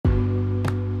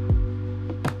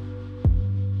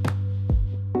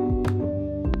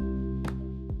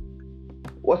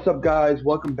What's up, guys?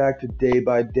 Welcome back to Day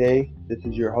by Day. This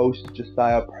is your host,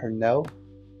 Josiah Purnell.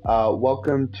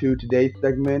 Welcome to today's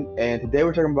segment, and today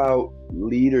we're talking about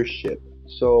leadership.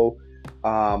 So,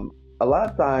 a lot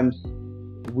of times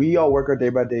we all work our day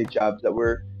by day jobs that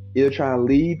we're either trying to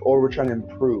leave or we're trying to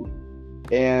improve.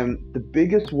 And the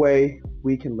biggest way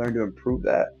we can learn to improve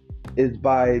that is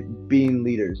by being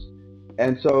leaders.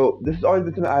 And so, this has always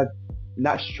been something I've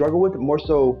not struggled with, more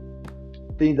so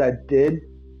things I did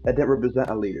that didn't represent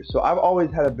a leader. So I've always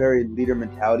had a very leader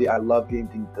mentality. I love getting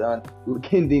things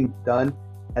done,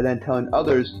 and then telling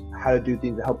others how to do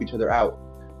things to help each other out.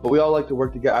 But we all like to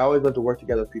work together. I always love to work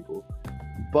together with people.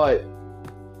 But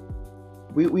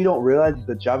we don't realize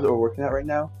the jobs that we're working at right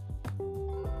now,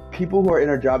 people who are in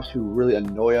our jobs who really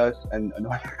annoy us and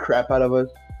annoy the crap out of us,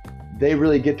 they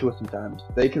really get to us sometimes.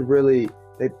 They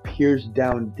pierce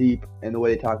down deep in the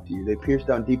way they talk to you. They pierce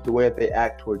down deep the way that they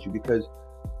act towards you, because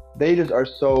they just are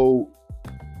so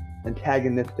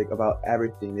antagonistic about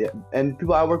everything. And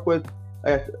people I work with,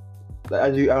 like I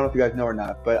don't know if you guys know or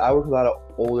not, but I work with a lot of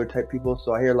older type people,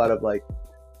 so I hear a lot of like,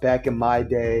 back in my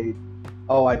day,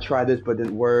 oh, I tried this but it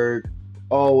didn't work,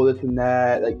 oh, well, this and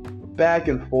that, like back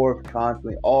and forth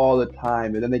constantly all the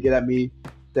time. And then they get at me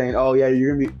saying, oh yeah,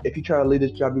 if you try to leave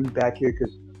this job, you'll be back here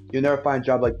because you'll never find a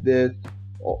job like this,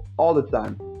 all the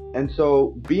time. And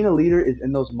so being a leader is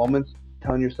in those moments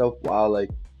telling yourself, wow, like,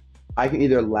 I can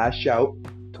either lash out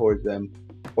towards them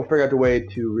or figure out the way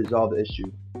to resolve the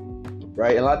issue,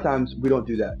 right? And a lot of times we don't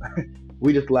do that.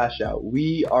 We just lash out.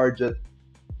 We are just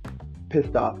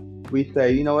pissed off. We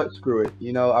say, you know what, screw it.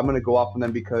 I'm going to go off on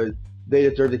them because they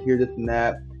deserve to hear this and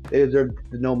that. They deserve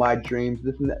to know my dreams,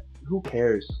 this and that. Who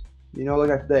cares? Like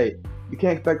I say, you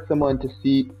can't expect someone to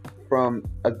see from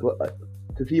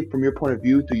your point of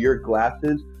view through your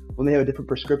glasses when they have a different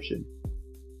prescription.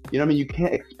 You know what I mean? You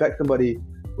can't expect somebody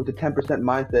with a 10%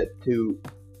 mindset to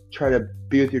try to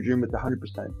be with your dream with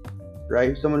 100%,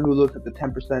 right? Someone who looks at the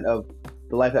 10% of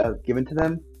the life that was given to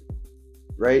them,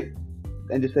 right?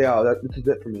 And just say, oh, this is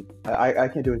it for me. I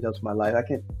can't do anything else with my life. I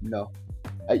can't, no.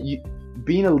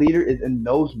 Being a leader is in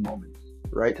those moments,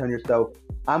 right? Telling yourself,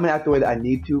 I'm going to act the way that I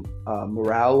need to,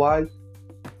 morale-wise,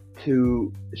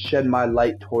 to shed my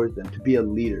light towards them, to be a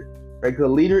leader, right? Because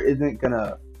a leader isn't going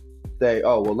to say,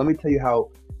 oh, well, let me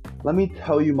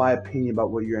tell you my opinion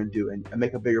about what you're going to do and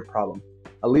make a bigger problem.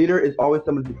 A leader is always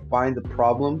someone who finds a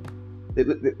problem.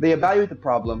 They evaluate the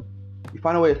problem, you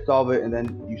find a way to solve it, and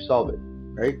then you solve it,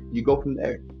 right? You go from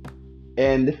there.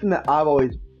 And this is something that I've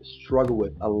always struggled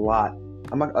with a lot.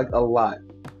 I'm not like a lot.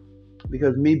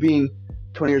 Because me being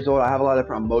 20 years old, I have a lot of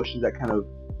different emotions that kind of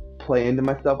play into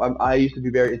myself. I used to be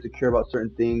very insecure about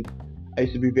certain things. I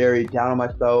used to be very down on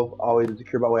myself, always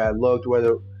insecure about the way I looked,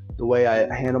 the way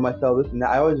I handle myself, this and that.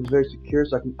 I always was very secure,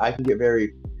 so I can get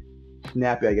very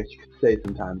snappy, I guess you could say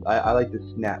sometimes. I like to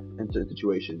snap in certain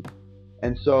situations.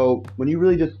 And so when you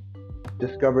really just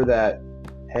discover that,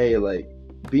 hey, like,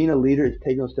 being a leader is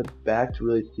taking those steps back to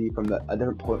really see from a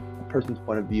different person's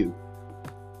point of view.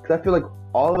 Because I feel like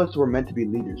all of us were meant to be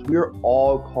leaders. We are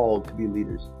all called to be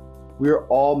leaders. We are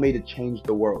all made to change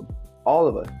the world. All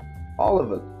of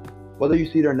us. Whether you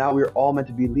see it or not, we are all meant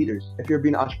to be leaders. If you're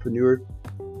being an entrepreneur,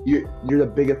 you're the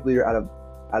biggest leader out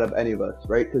of any of us,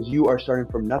 right? Because you are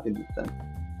starting from nothing in a sense.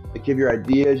 Like, you have your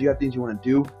ideas, you have things you want to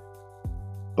do,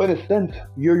 but in a sense,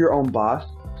 you're your own boss,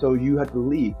 so you have to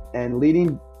lead. And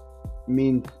leading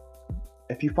means,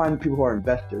 if you find people who are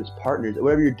investors, partners,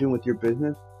 whatever you're doing with your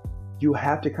business, you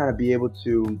have to kind of be able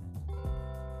to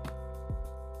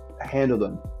handle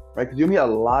them, right? Because you meet a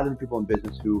lot of people in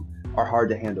business who are hard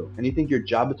to handle, and you think your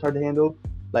job is hard to handle.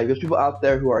 Like, there's people out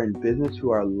there who are in business who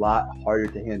are a lot harder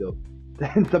to handle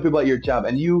than some people at your job.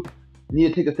 And you need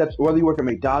to take the steps, whether you work at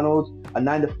McDonald's, a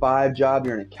 9-to-5 job,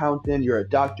 you're an accountant, you're a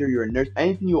doctor, you're a nurse,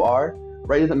 anything you are,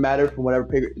 right? It doesn't matter from whatever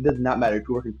pay, it does not matter. If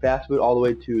you're working fast food all the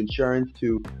way to insurance,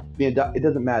 to being a doctor, it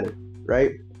doesn't matter,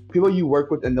 right? People you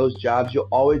work with in those jobs, you'll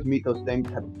always meet those same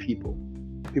type of people.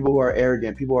 People who are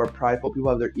arrogant, people who are prideful, people who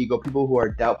have their ego, people who are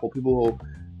doubtful, people who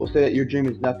will say that your dream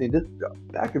is nothing. Just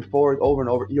back and forth, over and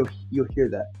over, you'll hear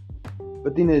that. But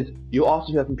the thing is, you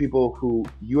also have some people who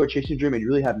you are chasing a dream and you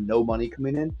really have no money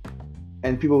coming in,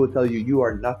 and people will tell you, you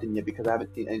are nothing yet because I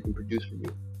haven't seen anything produced from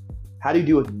you. How do you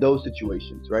deal with those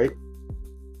situations, right?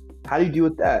 How do you deal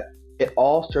with that? It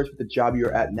all starts with the job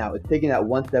you're at now. It's taking that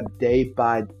one step day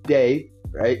by day,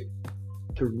 right?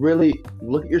 To really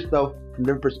look at yourself from a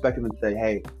different perspective and say,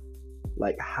 hey,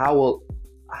 like, how will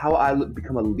I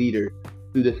become a leader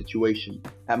through this situation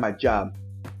at my job?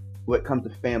 When it comes to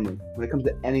family, when it comes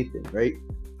to anything, right?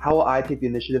 How will I take the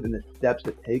initiative and the steps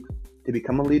it takes to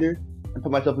become a leader and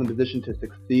put myself in a position to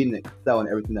succeed and excel in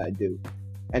everything that I do?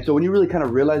 And so when you really kind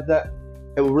of realize that,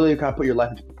 it will really kind of put your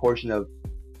life into proportion of,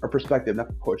 or perspective, not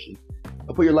proportion.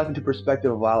 It'll put your life into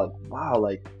perspective of, wow,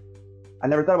 like, I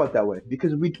never thought about it that way.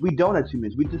 Because we don't as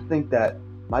humans. We just think that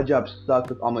my job sucks,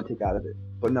 that's all I'm going to take out of it.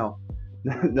 But no,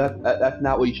 that's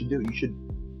not what you should do. You should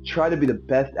try to be the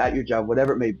best at your job,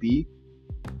 whatever it may be.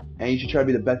 And you should try to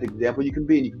be the best example you can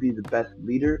be, and you can be the best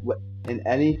leader in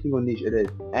any single niche it is,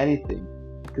 anything.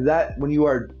 Because that, when you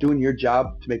are doing your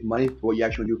job to make money for what you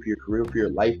actually do for your career, for your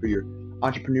life, for your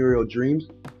entrepreneurial dreams,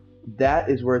 that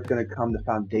is where it's going to come the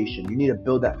foundation. You need to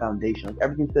build that foundation. Like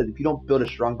everything says, if you don't build a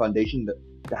strong foundation,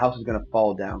 the house is going to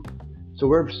fall down. So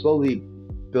we're slowly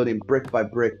building brick by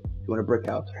brick. If you want a brick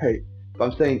house, right?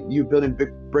 But I'm saying you're building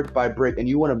brick by brick, and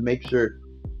you want to make sure it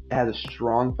has a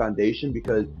strong foundation,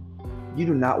 because you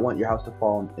do not want your house to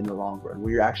fall in the long run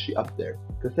when you're actually up there.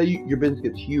 Because say your business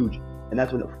gets huge, and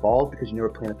that's when it falls because you never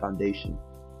plan a foundation.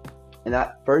 And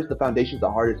at first, the foundation is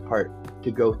the hardest part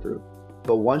to go through.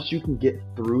 But once you can get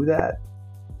through that,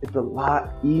 it's a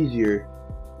lot easier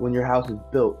when your house is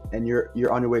built and you're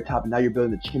on your way to top, and now you're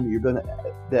building the chimney, you're building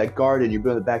that garden, you're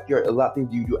building the backyard. A lot of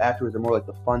things you do afterwards are more like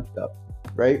the fun stuff,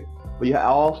 right? But it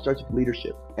all starts with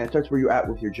leadership, and it starts where you're at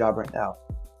with your job right now.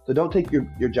 So don't take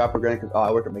your job for granted because,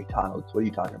 I work at McDonald's. What are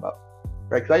you talking about?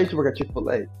 Right? Because I used to work at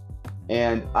Chick-fil-A,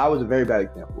 and I was a very bad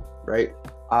example, right?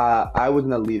 I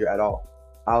wasn't a leader at all.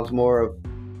 I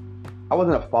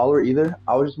wasn't a follower either.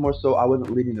 I was just more so, I wasn't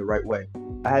leading the right way.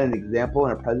 I had an example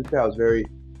and a presence there. I was very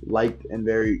liked and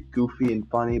very goofy and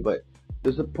funny, but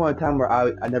there's a point in time where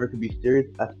I never could be serious.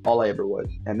 That's all I ever was.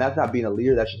 And that's not being a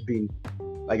leader. That's just being,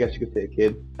 I guess you could say, a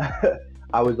kid.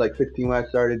 I was like 16 when I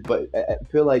started, but I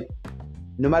feel like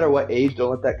no matter what age, don't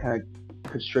let that kind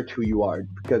of constrict who you are.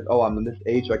 Because, I'm in this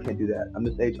age, so I can't do that. I'm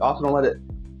this age. Also, don't let it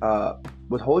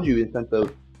withhold you in the sense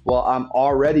of, I'm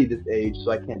already this age,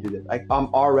 so I can't do this. I'm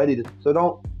already this.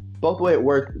 So both the way it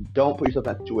works, don't put yourself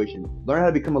in that situation. Learn how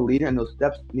to become a leader, and those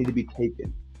steps need to be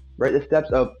taken. Right? The steps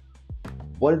of,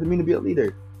 what does it mean to be a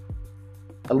leader?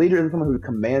 A leader isn't someone who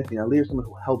commands you. A leader is someone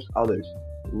who helps others.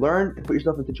 Learn to put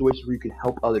yourself in situations where you can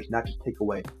help others, not just take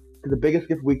away. Because the biggest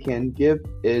gift we can give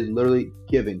is literally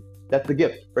giving. That's the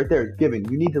gift right there, is giving.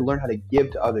 You need to learn how to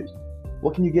give to others.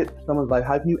 What can you get to someone's life?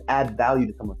 How can you add value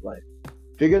to someone's life?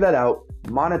 Figure that out,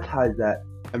 monetize that,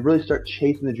 and really start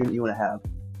chasing the dream that you want to have.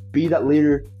 Be that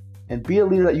leader, and be a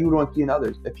leader that you would want to see in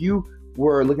others. If you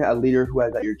were looking at a leader who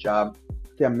has at your job,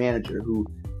 say a manager who,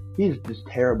 he's just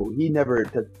terrible. He never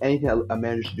does anything a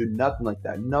manager should do, nothing like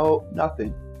that. No,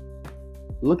 nothing.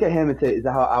 Look at him and say, is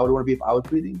that how I would want to be if I was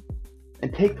leading?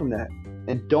 And take from that,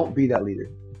 and don't be that leader.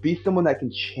 Be someone that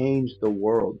can change the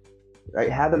world,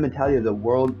 right? Have the mentality of the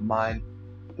world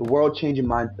changing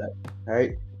mindset,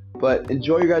 right? But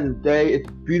enjoy your guys' day. It's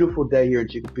a beautiful day here in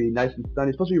Chicopee, nice and sunny.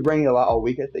 It's supposed to be raining a lot all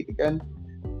week, I think, again.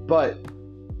 But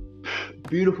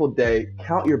beautiful day.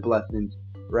 Count your blessings,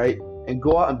 right? And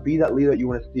go out and be that leader that you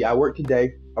want to see. I work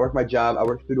today. I work my job. I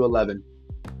work 3 to 11.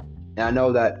 And I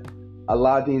know that a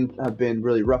lot of things have been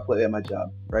really rough lately at my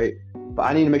job, right? But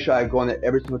I need to make sure I go on there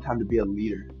every single time to be a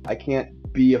leader. I can't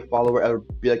be a follower or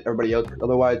be like everybody else, because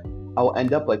otherwise I will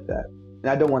end up like that. And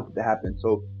I don't want it to happen.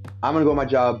 So I'm going to go on my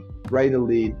job, ready to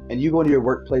lead. And you go into your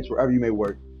workplace, wherever you may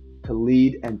work, to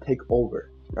lead and take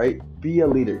over, right? Be a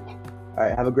leader. All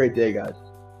right, have a great day, guys.